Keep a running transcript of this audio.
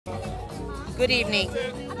Good evening.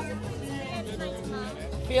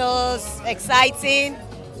 Feels exciting,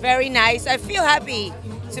 very nice. I feel happy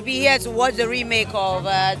to be here to watch the remake of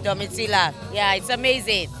Domitila. Yeah, it's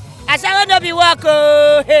amazing. I shall not be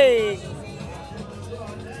wako. Hey.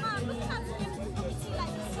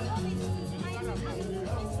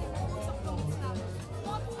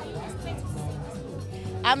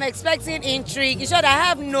 I'm expecting intrigue. In short, I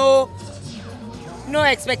have no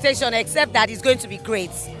expectation except that it's going to be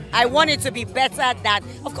great. I want it to be better than,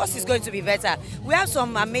 of course it's going to be better. We have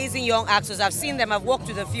some amazing young actors. I've seen them, I've worked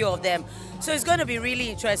with a few of them. So it's going to be really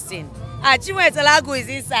interesting. Chinwe Etelagu is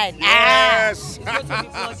inside. Yes.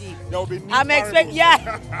 There will be I'm expecting,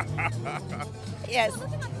 yeah. Yes.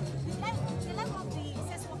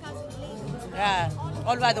 Yeah,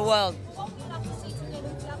 all over the world.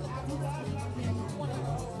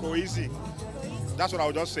 Coeasy. That's what I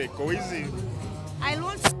would just say. Coeasy. I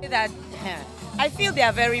want to say that I feel they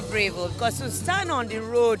are very brave because to stand on the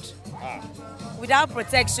road without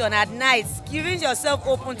protection at night, giving yourself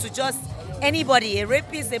open to just anybody, a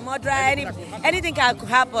rapist, a murderer, anything can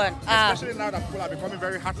happen. Especially now that people are becoming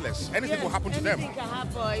very heartless. Anything will happen to them. Anything can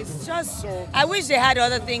happen. It's just, I wish they had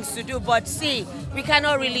other things to do, but see, we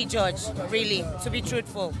cannot really judge, really, to be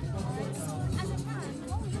truthful.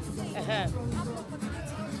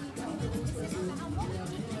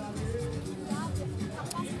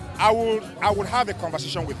 I would have a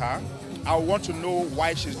conversation with her. I would want to know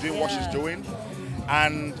why she's doing what she's doing.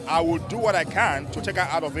 And I will do what I can to take her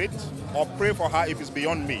out of it or pray for her if it's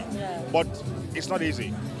beyond me. But it's not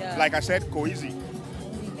easy. Like I said, coeasy.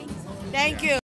 Thank you.